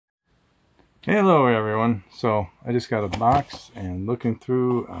Hello everyone. So I just got a box and looking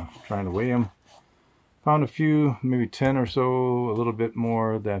through, trying to weigh them. Found a few, maybe 10 or so, a little bit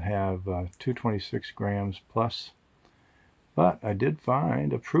more that have 226 grams plus. But I did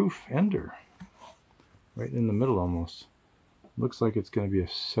find a proof ender right in the middle almost. Looks like it's going to be a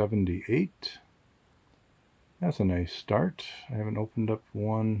 78. That's a nice start. I haven't opened up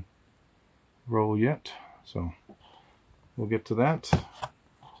one roll yet, so we'll get to that.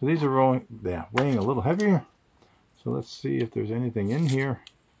 So these are weighing a little heavier. So let's see if there's anything in here.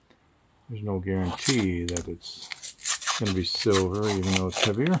 There's no guarantee that it's going to be silver, even though it's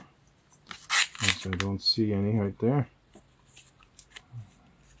heavier. So I don't see any right there.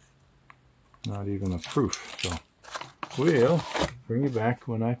 Not even a proof. So we'll bring you back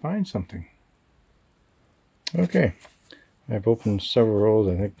when I find something. Okay. I've opened several rolls.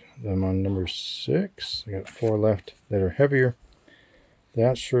 I think I'm on number 6. I got 4 left that are heavier.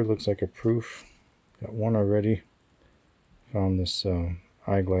 That sure looks like a proof. Got one already. Found this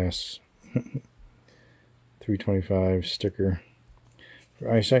eyeglass 325 sticker for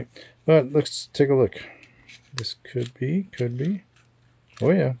eyesight. But let's take a look. This could be.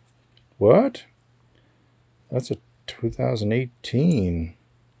 Oh yeah. What? That's a 2018.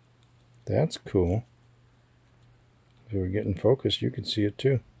 That's cool. If we get in focus, you can see it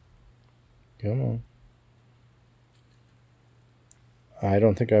too. Come on. I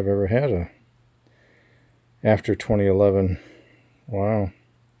don't think I've ever had a after 2011. Wow.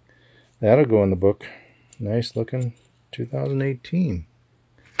 That'll go in the book. Nice looking 2018.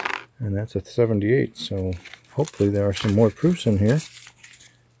 And that's a 78. So hopefully there are some more proofs in here.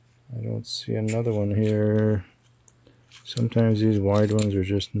 I don't see another one here. Sometimes these wide ones are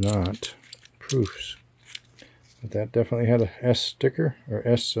just not proofs. But that definitely had a S sticker or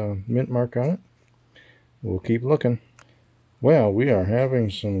S mint mark on it. We'll keep looking. Well, we are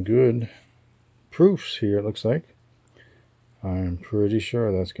having some good proofs here, it looks like. I'm pretty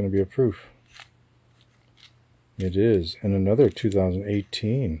sure that's going to be a proof. It is. And another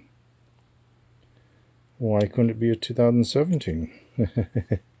 2018. Why couldn't it be a 2017?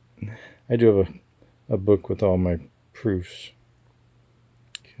 I do have a book with all my proofs.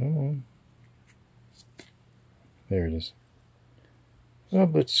 Come on. There it is. A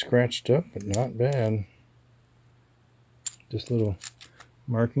bit scratched up, but not bad. Just little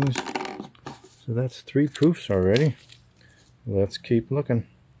markings. So that's 3 proofs already. Let's keep looking.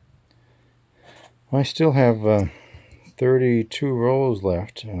 I still have 32 rolls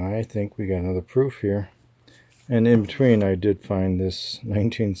left, and I think we got another proof here. And in between, I did find this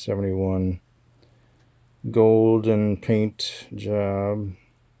 1971 golden paint job,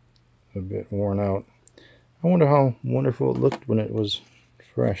 a bit worn out. I wonder how wonderful it looked when it was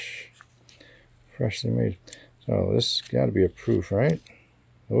freshly made. So this got to be a proof, right?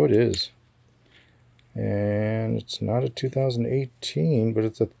 Oh, it is. And it's not a 2018, but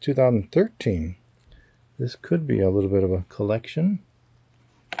it's a 2013. This could be a little bit of a collection.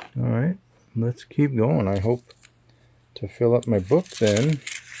 All right, let's keep going. I hope to fill up my book then.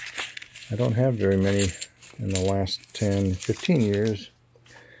 I don't have very many in the last 10, 15 years.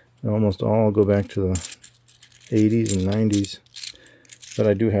 They almost all go back to the 80s and 90s. But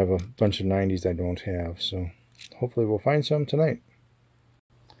I do have a bunch of 90s I don't have, so hopefully we'll find some tonight.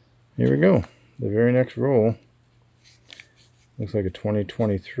 Here we go. The very next roll. Looks like a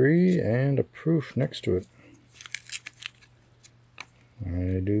 2023 and a proof next to it.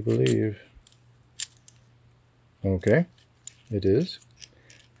 I do believe. Okay. It is.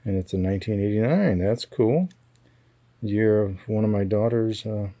 And it's a 1989. That's cool. Year of one of my daughter's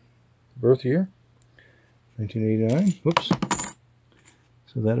birth year. 1989. Whoops.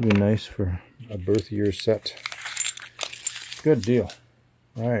 So that'll be nice for a birth year set. Good deal.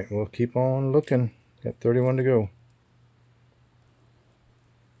 Alright, we'll keep on looking. Got 31 to go.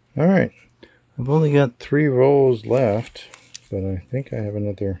 Alright, I've only got 3 rolls left, but I think I have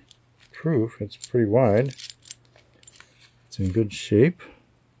another proof. It's pretty wide. It's in good shape.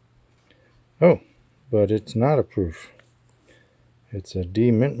 Oh, but it's not a proof. It's a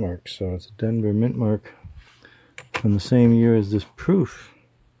D mint mark, so it's a Denver mint mark from the same year as this proof,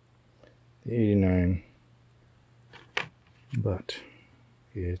 the 89. But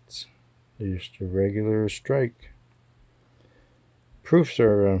it's just a regular strike. Proofs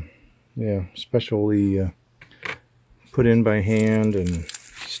are, specially put in by hand and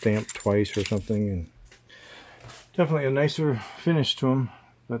stamped twice or something, and definitely a nicer finish to them,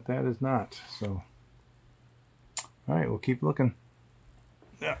 but that is not. So, all right, we'll keep looking.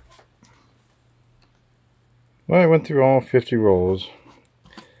 Yeah. Well, I went through all 50 rolls.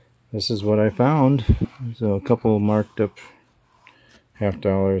 This is what I found. There's a couple marked up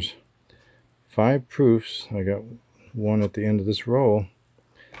 $50. 5 proofs. I got one at the end of this roll.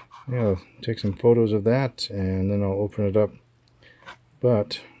 Yeah, I'll take some photos of that and then I'll open it up.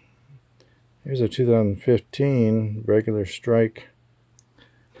 But here's a 2015 regular strike,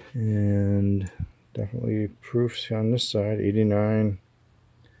 and definitely proofs on this side. 89,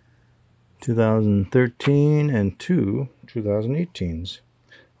 2013, and 2 2018s,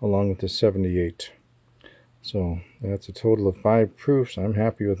 along with the 78. So that's a total of 5 proofs. I'm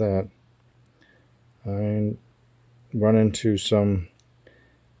happy with that. I run into some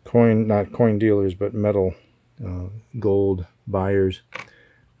not coin dealers, but metal gold buyers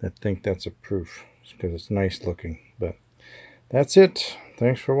that think that's a proof because it's nice looking. But that's it.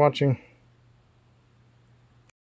 Thanks for watching.